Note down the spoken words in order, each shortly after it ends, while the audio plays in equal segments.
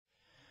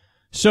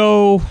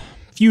So,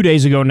 a few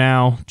days ago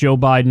now, Joe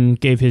Biden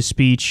gave his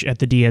speech at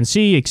the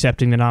DNC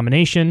accepting the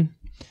nomination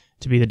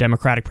to be the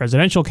Democratic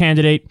presidential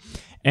candidate.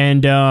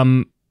 And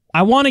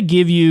I want to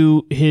give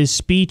you his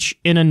speech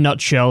in a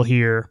nutshell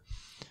here.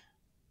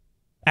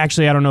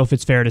 Actually, I don't know if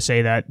it's fair to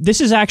say that.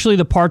 This is actually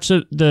the parts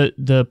of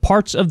the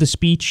parts of the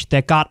speech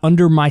that got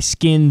under my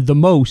skin the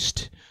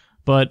most.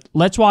 But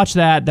let's watch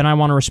that, then I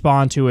want to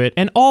respond to it.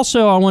 And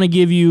also, I want to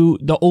give you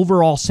the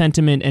overall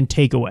sentiment and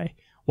takeaway.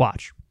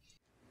 Watch.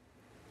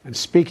 And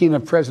speaking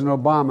of President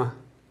Obama,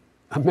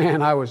 a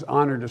man I was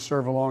honored to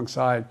serve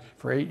alongside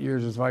for 8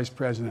 years as vice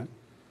president,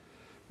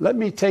 let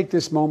me take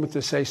this moment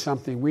to say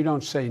something we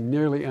don't say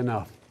nearly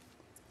enough.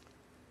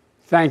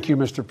 Thank you,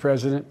 Mr.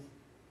 President.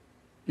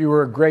 You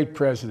were a great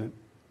president,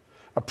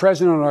 a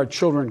president our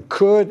children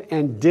could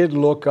and did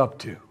look up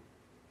to.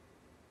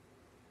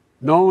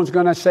 No one's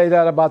going to say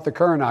that about the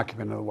current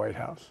occupant of the White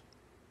House.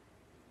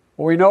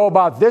 What we know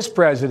about this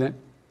president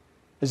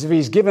is if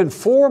he's given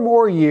 4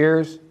 more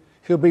years,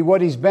 he'll be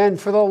what he's been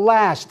for the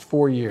last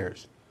 4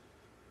 years.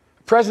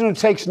 A president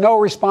who takes no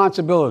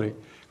responsibility,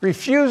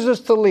 refuses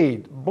to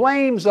lead,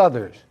 blames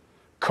others,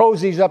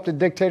 cozies up to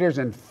dictators,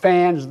 and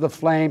fans the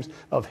flames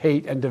of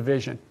hate and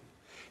division.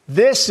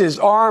 This is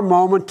our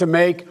moment to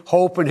make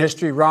hope and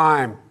history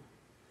rhyme.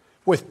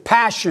 With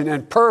passion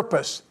and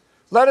purpose,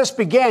 let us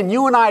begin,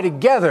 you and I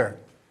together,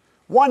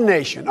 one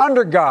nation,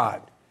 under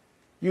God,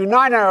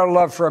 united in our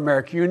love for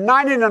America,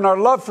 united in our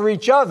love for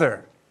each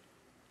other.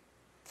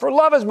 For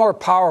love is more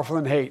powerful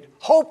than hate.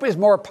 Hope is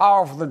more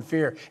powerful than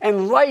fear.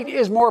 And light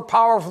is more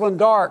powerful than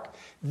dark.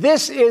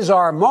 This is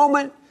our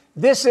moment.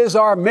 This is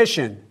our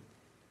mission.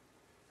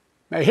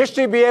 May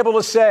history be able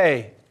to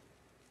say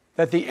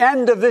that the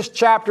end of this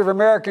chapter of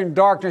American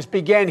darkness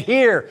began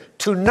here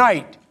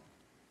tonight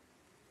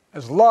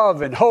as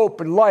love and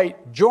hope and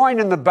light join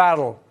in the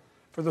battle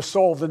for the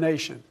soul of the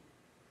nation.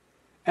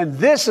 And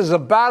this is a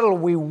battle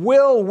we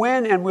will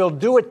win, and we'll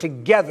do it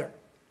together.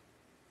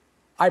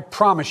 I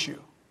promise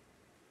you.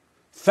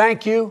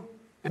 Thank you,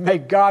 and may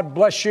God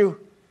bless you,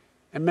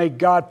 and may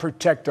God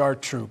protect our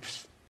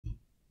troops.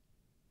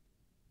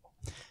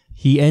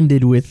 He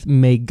ended with,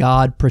 may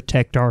God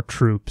protect our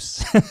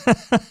troops.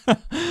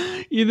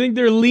 You think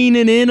they're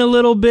leaning in a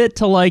little bit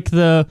to like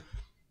the,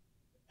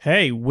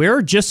 hey,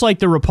 we're just like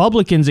the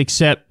Republicans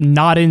except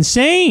not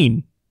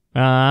insane?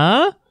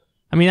 I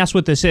mean, that's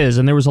what this is.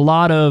 And there was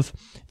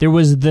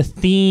the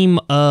theme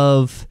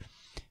of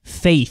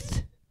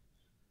faith.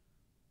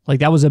 Like,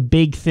 that was a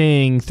big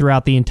thing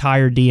throughout the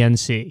entire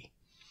DNC.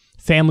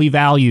 Family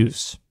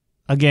values.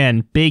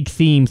 Again, big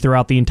theme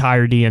throughout the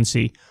entire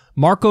DNC.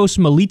 Marcos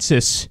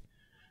Malitsis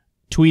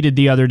tweeted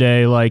the other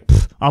day, like,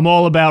 I'm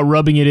all about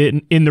rubbing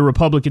it in the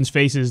Republicans'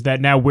 faces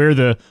that now we're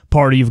the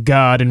party of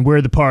God and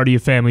we're the party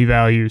of family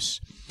values.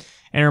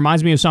 And it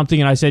reminds me of something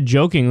that I said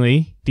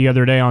jokingly the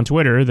other day on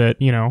Twitter that,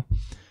 you know,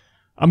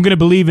 I'm going to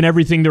believe in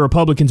everything the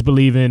Republicans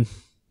believe in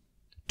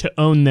to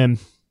own them.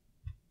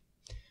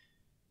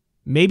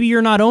 Maybe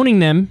you're not owning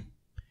them.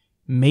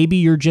 Maybe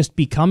you're just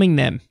becoming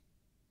them.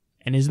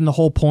 And isn't the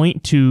whole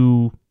point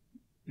to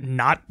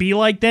not be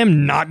like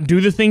them, not do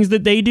the things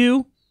that they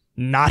do,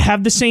 not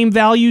have the same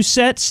value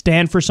set,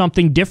 stand for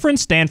something different,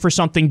 stand for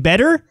something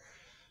better?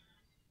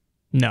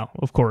 No,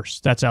 of course,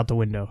 that's out the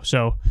window.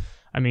 So,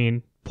 I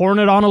mean, pouring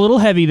it on a little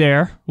heavy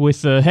there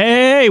with the,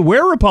 hey,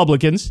 we're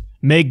Republicans.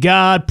 May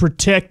God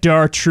protect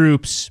our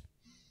troops.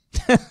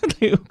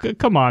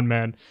 Come on,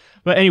 man.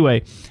 But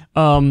anyway,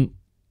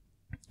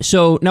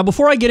 so now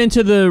before I get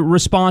into the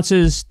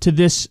responses to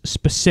this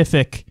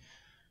specific,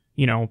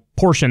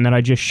 portion that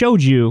I just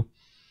showed you,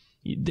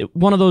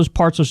 one of those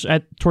parts was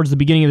towards the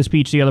beginning of the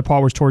speech, the other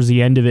part was towards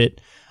the end of it.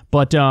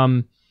 But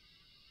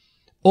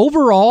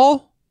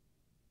overall,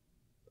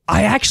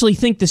 I actually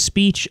think the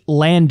speech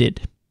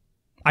landed.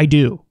 I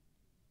do.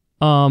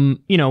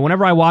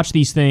 Whenever I watch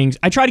these things,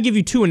 I try to give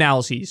you two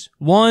analyses.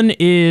 One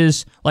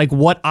is like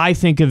what I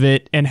think of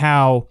it and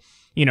how,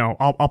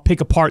 I'll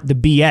pick apart the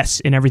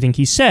BS in everything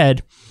he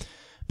said.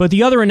 But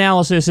the other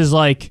analysis is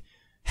like,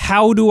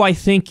 how do I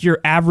think your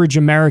average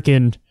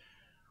American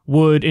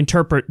would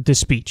interpret this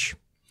speech?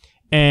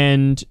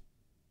 And,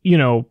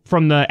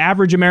 from the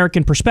average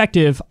American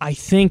perspective, I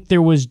think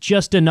there was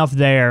just enough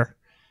there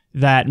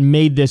that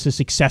made this a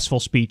successful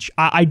speech.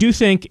 I do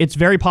think it's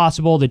very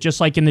possible that just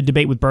like in the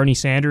debate with Bernie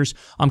Sanders,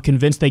 I'm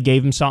convinced they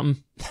gave him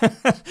something.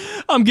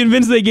 I'm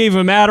convinced they gave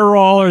him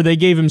Adderall or they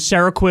gave him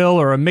Seroquel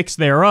or a mix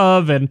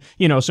thereof. And,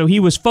 so he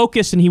was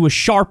focused and he was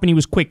sharp and he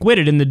was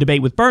quick-witted in the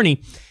debate with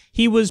Bernie.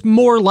 He was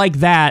more like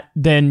that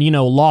than,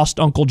 lost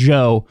Uncle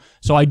Joe.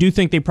 So I do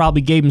think they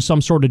probably gave him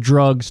some sort of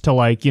drugs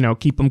to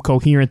keep him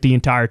coherent the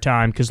entire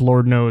time, because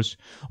Lord knows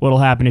what'll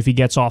happen if he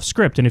gets off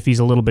script and if he's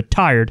a little bit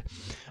tired.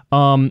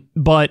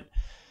 But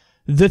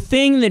the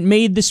thing that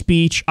made the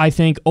speech, I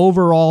think,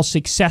 overall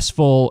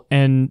successful,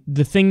 and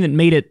the thing that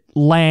made it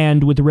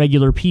land with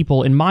regular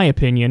people, in my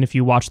opinion, if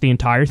you watch the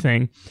entire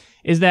thing,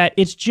 is that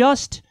it's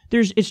just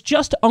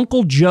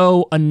Uncle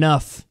Joe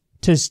enough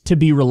to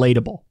be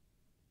relatable.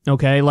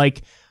 Okay,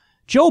 like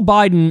Joe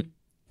Biden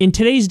in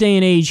today's day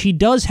and age, he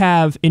does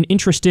have an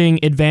interesting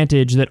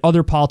advantage that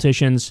other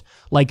politicians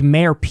like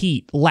Mayor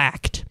Pete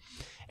lacked.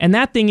 And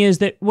that thing is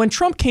that when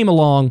Trump came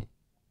along,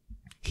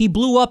 he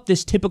blew up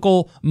this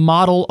typical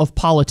model of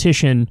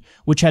politician,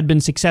 which had been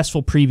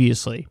successful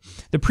previously.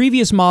 The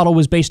previous model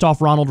was based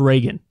off Ronald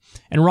Reagan.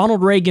 And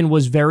Ronald Reagan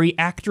was very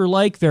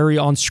actor-like, very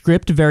on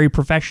script, very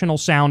professional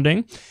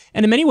sounding.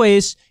 And in many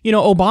ways,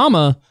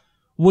 Obama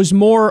was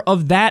more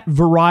of that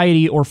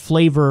variety or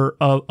flavor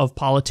of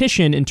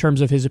politician in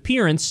terms of his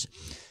appearance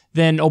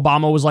than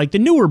Obama was like the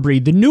newer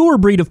breed. The newer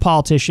breed of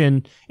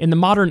politician in the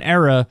modern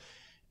era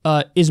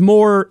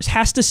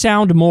has to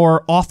sound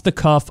more off the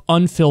cuff,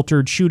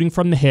 unfiltered, shooting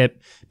from the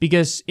hip,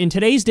 because in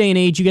today's day and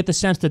age, you get the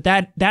sense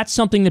that's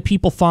something that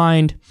people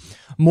find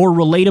more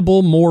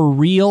relatable, more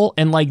real,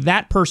 and like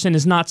that person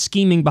is not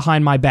scheming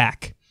behind my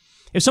back.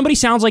 If somebody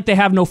sounds like they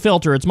have no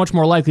filter, it's much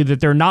more likely that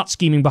they're not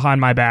scheming behind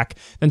my back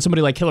than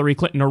somebody like Hillary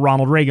Clinton or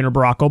Ronald Reagan or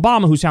Barack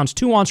Obama, who sounds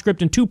too on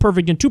script and too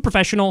perfect and too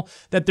professional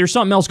that there's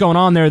something else going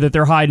on there that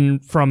they're hiding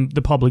from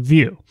the public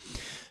view.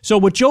 So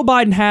what Joe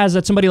Biden has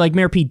that somebody like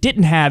Mayor Pete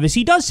didn't have is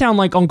he does sound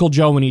like Uncle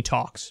Joe when he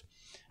talks.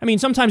 I mean,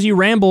 sometimes he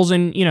rambles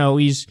and,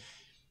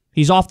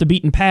 he's off the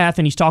beaten path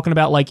and he's talking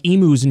about like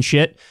emus and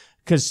shit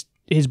because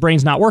his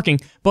brain's not working,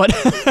 but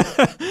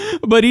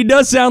but he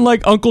does sound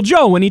like Uncle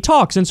Joe when he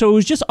talks. And so it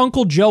was just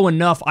Uncle Joe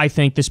enough, I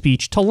think, the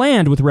speech to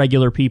land with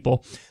regular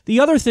people. The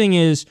other thing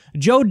is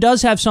Joe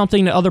does have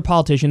something that other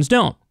politicians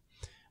don't,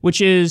 which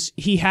is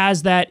he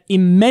has that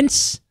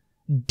immense,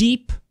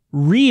 deep,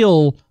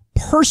 real,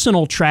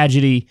 personal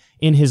tragedy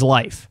in his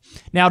life.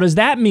 Now, does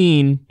that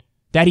mean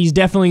that he's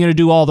definitely going to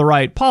do all the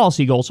right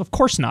policy goals? Of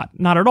course not.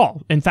 Not at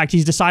all. In fact,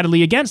 he's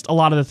decidedly against a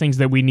lot of the things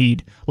that we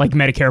need, like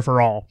Medicare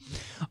for all.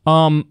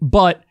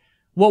 But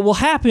what will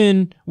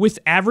happen with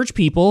average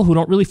people who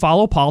don't really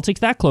follow politics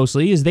that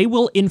closely is they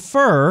will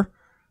infer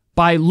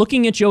by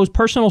looking at Joe's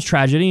personal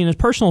tragedy and his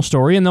personal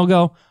story, and they'll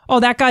go, oh,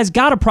 that guy's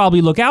got to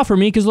probably look out for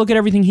me because look at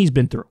everything he's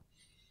been through.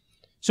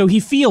 So he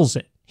feels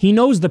it. He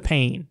knows the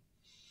pain.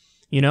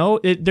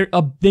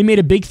 They made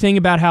a big thing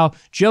about how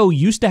Joe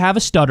used to have a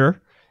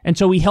stutter, and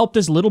so he helped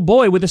this little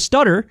boy with a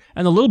stutter,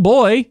 and the little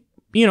boy,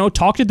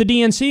 talked to the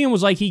DNC and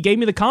was like, he gave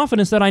me the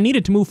confidence that I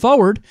needed to move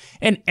forward,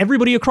 and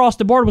everybody across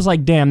the board was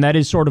like, damn, that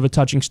is sort of a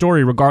touching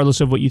story, regardless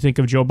of what you think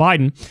of Joe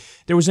Biden.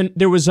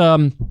 There was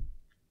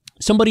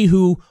somebody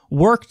who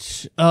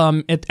worked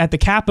at the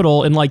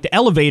Capitol in like the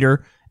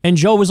elevator, and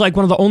Joe was like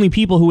one of the only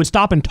people who would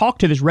stop and talk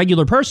to this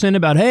regular person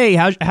about, hey,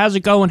 how's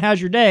it going?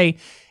 How's your day?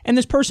 And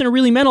this person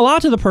really meant a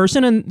lot to the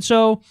person, and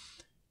so,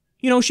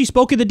 she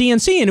spoke at the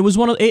DNC, and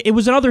it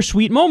was another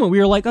sweet moment. We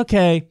were like,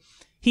 okay,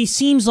 he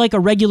seems like a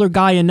regular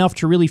guy enough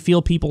to really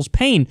feel people's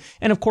pain.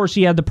 And of course,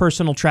 he had the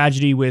personal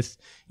tragedy with,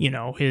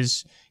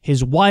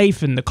 his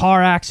wife and the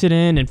car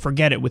accident, and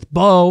forget it, with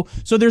Bo.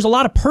 So there's a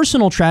lot of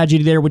personal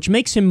tragedy there, which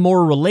makes him more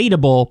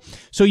relatable.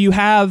 So you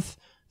have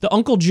the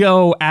Uncle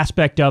Joe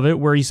aspect of it,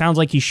 where he sounds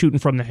like he's shooting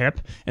from the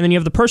hip, and then you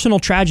have the personal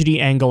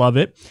tragedy angle of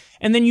it,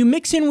 and then you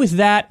mix in with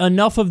that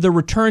enough of the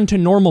return to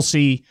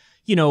normalcy,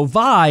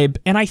 vibe,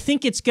 and I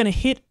think it's going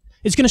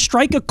to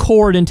strike a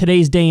chord in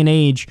today's day and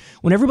age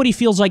when everybody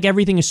feels like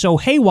everything is so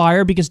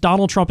haywire because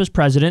Donald Trump is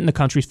president and the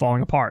country's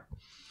falling apart.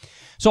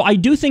 So I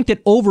do think that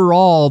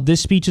overall,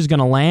 this speech is going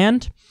to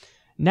land.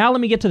 Now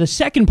let me get to the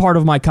second part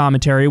of my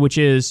commentary, which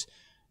is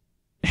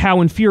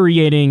how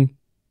infuriating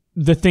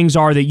the things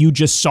are that you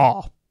just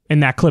saw in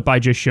that clip I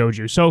just showed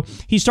you. So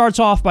he starts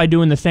off by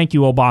doing the thank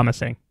you Obama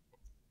thing.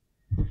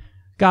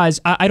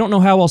 Guys, I don't know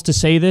how else to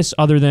say this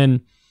other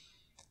than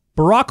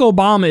Barack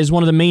Obama is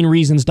one of the main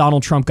reasons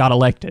Donald Trump got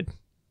elected.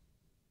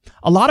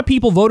 A lot of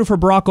people voted for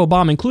Barack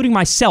Obama, including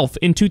myself,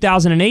 in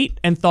 2008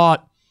 and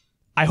thought,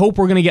 I hope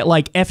we're going to get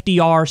like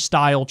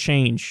FDR-style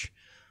change.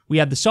 We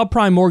had the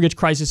subprime mortgage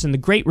crisis and the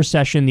Great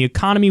Recession. The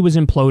economy was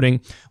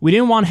imploding. We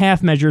didn't want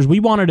half measures.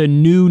 We wanted a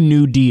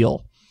New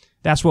Deal.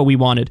 That's what we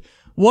wanted.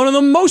 One of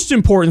the most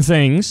important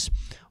things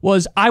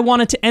was I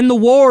wanted to end the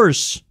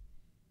wars.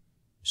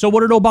 So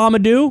what did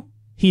Obama do?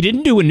 He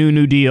didn't do a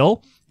New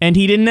Deal, and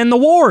he didn't end the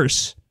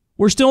wars.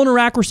 We're still in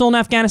Iraq, we're still in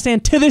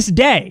Afghanistan to this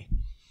day.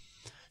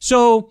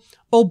 So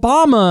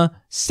Obama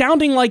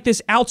sounding like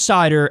this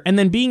outsider and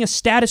then being a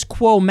status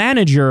quo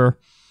manager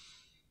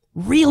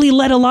really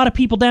let a lot of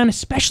people down,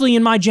 especially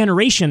in my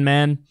generation,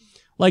 man.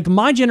 Like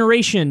my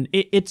generation,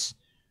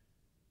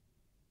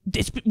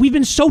 we've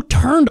been so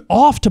turned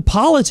off to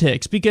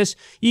politics because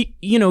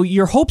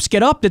your hopes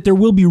get up that there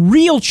will be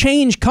real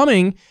change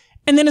coming,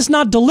 and then it's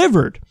not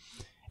delivered.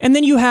 And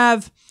then you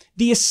have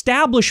the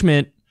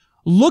establishment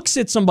looks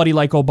at somebody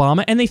like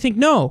Obama and they think,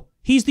 no,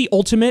 he's the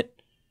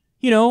ultimate,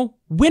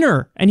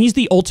 winner, and he's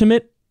the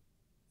ultimate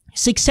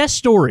success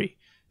story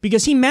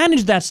because he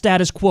managed that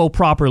status quo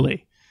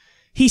properly.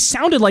 He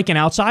sounded like an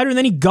outsider and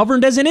then he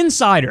governed as an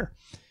insider.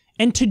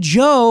 And to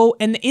Joe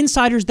and the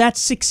insiders, that's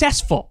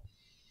successful.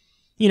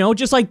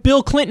 Just like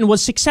Bill Clinton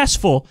was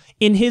successful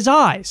in his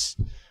eyes.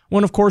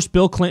 When, of course,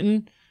 Bill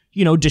Clinton,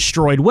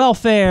 destroyed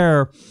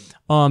welfare,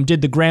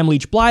 did the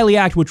Gramm-Leach-Bliley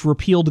Act, which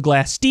repealed the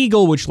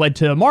Glass-Steagall, which led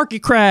to a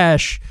market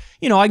crash.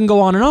 I can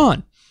go on and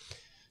on.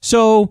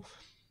 So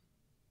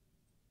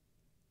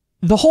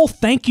the whole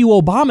thank you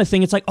Obama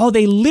thing, it's like, oh,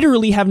 they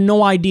literally have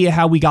no idea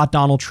how we got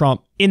Donald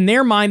Trump. In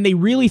their mind, they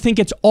really think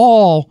it's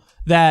all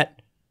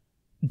that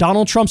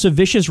Donald Trump's a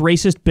vicious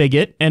racist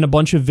bigot and a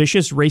bunch of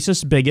vicious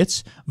racist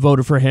bigots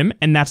voted for him,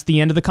 and that's the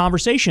end of the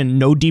conversation.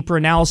 No deeper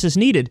analysis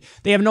needed.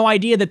 They have no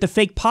idea that the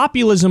fake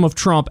populism of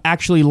Trump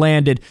actually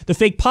landed. The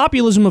fake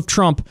populism of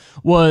Trump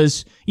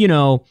was,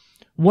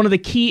 one of the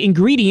key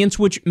ingredients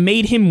which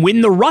made him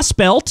win the Rust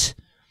Belt.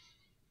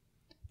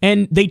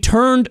 And they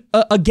turned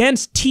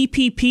against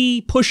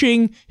TPP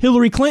pushing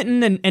Hillary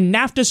Clinton and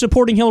NAFTA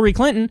supporting Hillary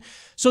Clinton.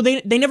 So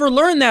they never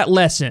learned that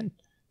lesson.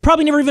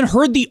 Probably never even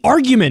heard the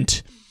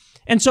argument.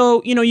 And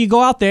so, you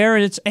go out there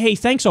and it's, hey,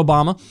 thanks,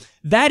 Obama.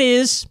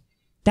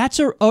 That's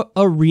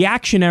a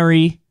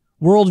reactionary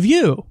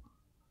worldview.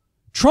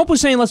 Trump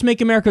was saying, let's make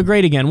America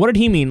great again. What did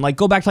he mean? Like,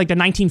 go back to like the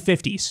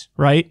 1950s,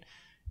 right?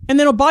 And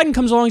then Biden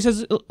comes along and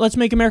says, let's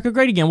make America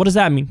great again. What does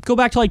that mean? Go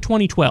back to like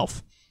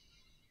 2012.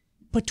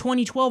 But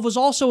 2012 was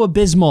also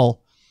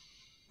abysmal.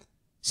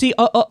 See,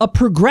 a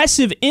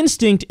progressive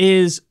instinct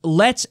is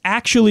let's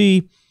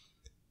actually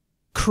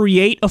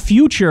create a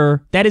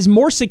future that is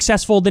more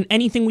successful than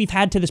anything we've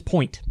had to this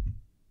point.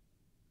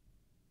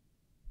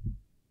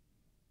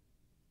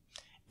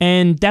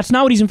 And that's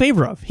not what he's in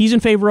favor of. He's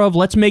in favor of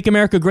let's make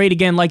America great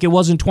again like it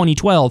was in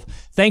 2012.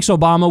 Thanks,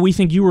 Obama. We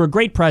think you were a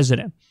great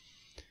president.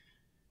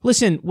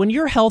 Listen, when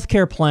your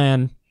healthcare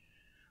plan,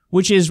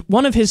 which is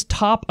one of his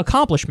top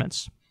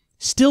accomplishments,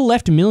 still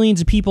left millions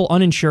of people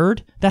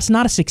uninsured, that's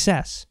not a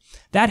success.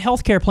 That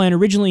healthcare plan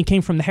originally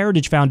came from the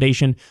Heritage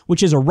Foundation,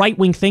 which is a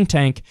right-wing think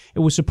tank. It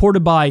was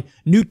supported by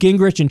Newt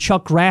Gingrich and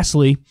Chuck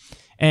Grassley.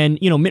 And,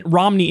 Mitt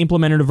Romney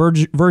implemented a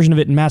version of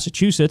it in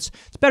Massachusetts.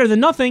 It's better than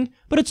nothing,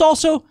 but it's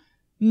also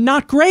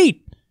not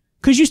great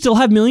because you still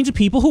have millions of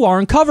people who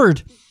aren't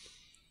covered.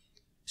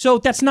 So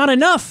that's not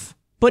enough.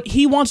 But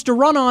he wants to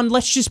run on,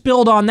 let's just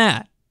build on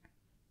that.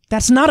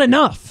 That's not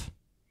enough.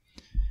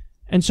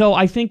 And so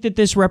I think that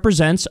this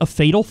represents a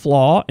fatal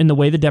flaw in the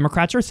way the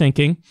Democrats are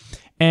thinking.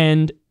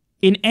 And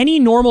in any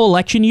normal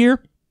election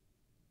year,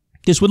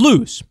 this would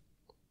lose.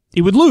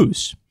 It would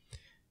lose.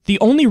 The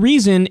only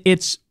reason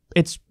it's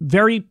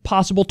very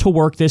possible to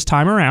work this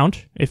time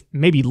around, if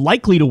maybe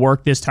likely to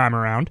work this time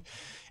around,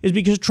 is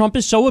because Trump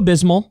is so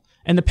abysmal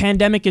and the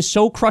pandemic is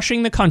so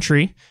crushing the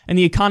country and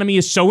the economy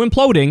is so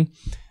imploding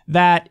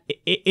that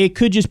it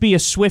could just be a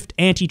swift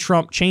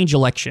anti-Trump change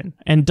election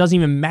and it doesn't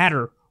even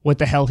matter what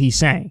the hell he's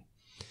saying.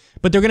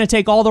 But they're going to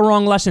take all the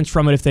wrong lessons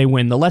from it if they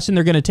win. The lesson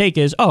they're going to take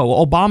is,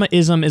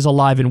 Obamaism is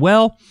alive and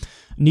well.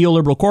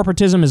 Neoliberal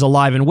corporatism is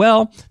alive and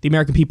well. The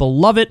American people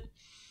love it.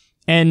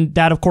 And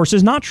that, of course,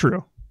 is not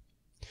true.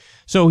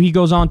 So he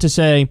goes on to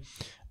say,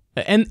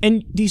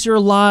 and these are a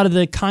lot of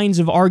the kinds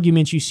of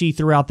arguments you see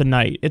throughout the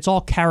night. It's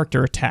all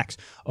character attacks.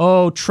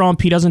 Oh,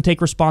 Trump, he doesn't take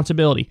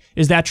responsibility.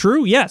 Is that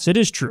true? Yes, it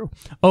is true.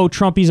 Oh,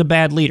 Trump, he's a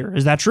bad leader.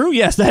 Is that true?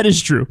 Yes, that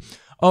is true.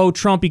 Oh,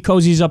 Trump, he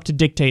cozies up to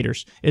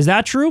dictators. Is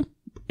that true?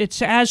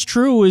 It's as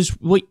true as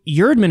what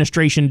your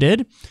administration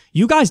did.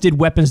 You guys did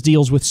weapons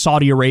deals with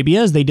Saudi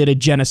Arabia as they did a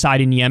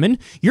genocide in Yemen.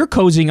 You're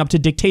cozying up to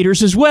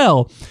dictators as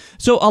well.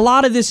 So a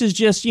lot of this is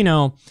just,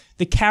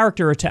 the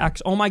character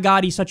attacks. Oh my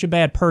God, he's such a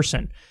bad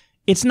person.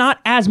 It's not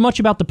as much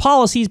about the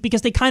policies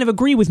because they kind of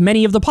agree with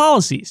many of the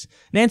policies.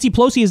 Nancy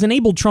Pelosi has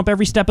enabled Trump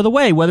every step of the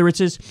way, whether it's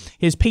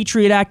his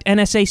Patriot Act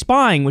NSA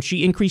spying, which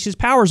she increased his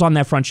powers on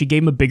that front. She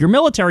gave him a bigger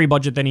military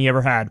budget than he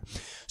ever had.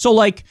 So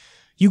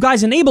you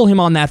guys enable him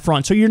on that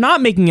front. So you're not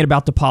making it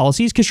about the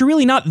policies because you're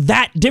really not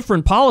that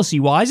different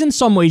policy-wise. In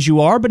some ways you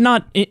are, but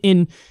not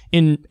in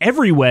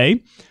every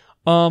way.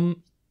 And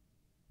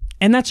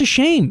that's a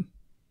shame.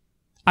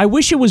 I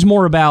wish it was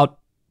more about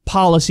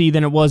policy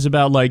than it was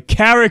about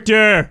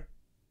character.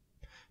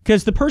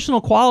 Because the personal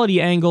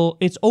quality angle,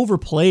 it's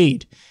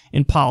overplayed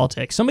in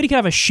politics. Somebody can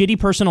have a shitty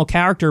personal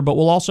character, but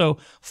will also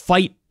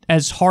fight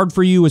as hard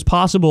for you as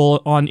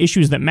possible on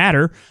issues that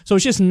matter. So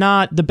it's just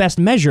not the best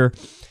measure.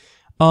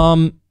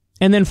 And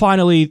then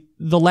finally,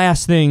 the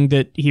last thing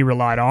that he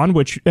relied on,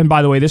 which, and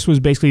by the way, this was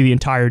basically the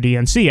entire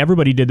DNC,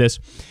 everybody did this,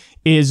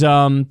 is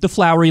the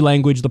flowery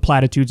language, the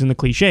platitudes, and the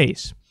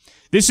cliches.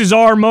 This is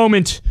our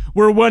moment.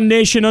 We're one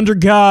nation under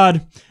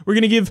God. We're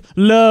going to give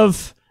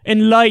love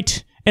and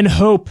light and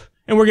hope,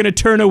 and we're going to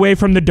turn away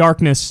from the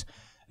darkness.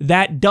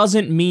 That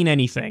doesn't mean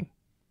anything.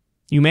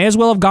 You may as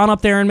well have gone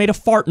up there and made a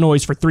fart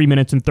noise for 3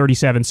 minutes and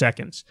 37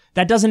 seconds.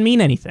 That doesn't mean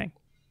anything.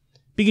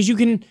 Because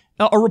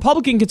a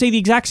Republican could say the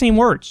exact same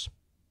words.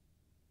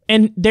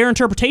 And their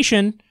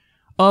interpretation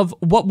of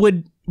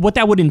what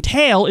that would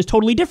entail is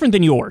totally different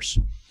than yours.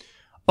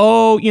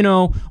 Oh,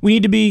 we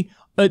need to be,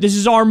 this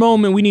is our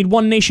moment. We need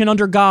one nation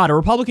under God. A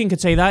Republican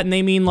could say that and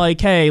they mean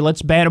hey,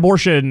 let's ban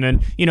abortion.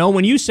 And,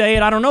 when you say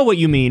it, I don't know what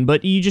you mean,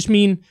 but you just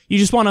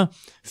want to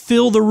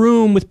fill the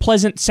room with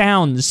pleasant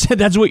sounds.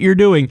 That's what you're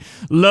doing.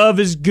 Love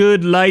is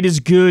good. Light is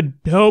good.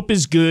 Hope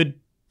is good.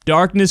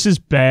 Darkness is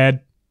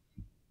bad.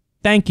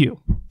 Thank you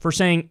for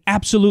saying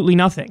absolutely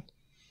nothing.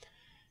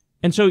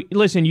 And so,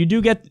 listen, you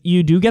do get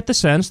the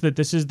sense that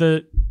this is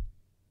the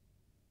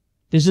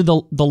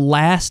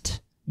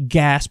last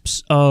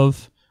gasps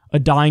of a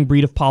dying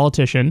breed of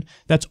politician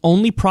that's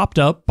only propped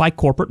up by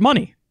corporate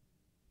money.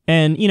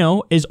 And,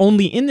 is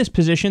only in this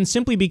position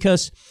simply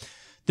because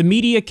the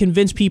media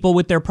convinced people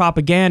with their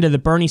propaganda that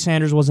Bernie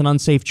Sanders was an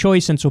unsafe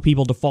choice, and so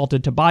people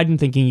defaulted to Biden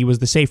thinking he was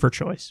the safer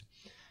choice.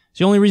 It's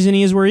the only reason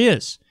he is where he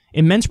is.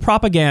 Immense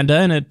propaganda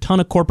and a ton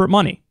of corporate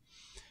money.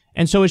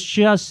 And so it's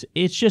just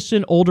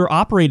an older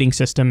operating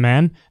system,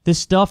 man.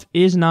 This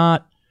is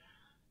not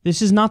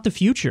the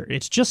future.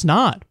 It's just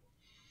not.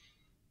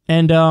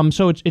 And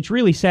so it's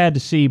really sad to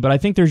see, but I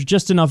think there's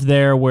just enough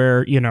there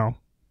where,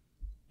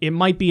 it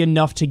might be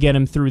enough to get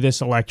him through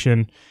this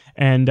election.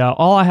 And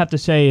all I have to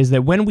say is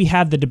that when we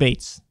have the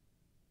debates,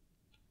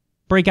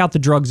 break out the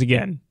drugs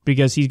again,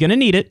 because he's going to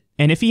need it.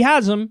 And if he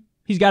has them,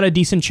 he's got a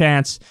decent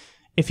chance.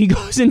 If he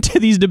goes into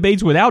these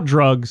debates without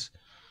drugs,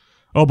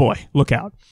 oh boy, look out.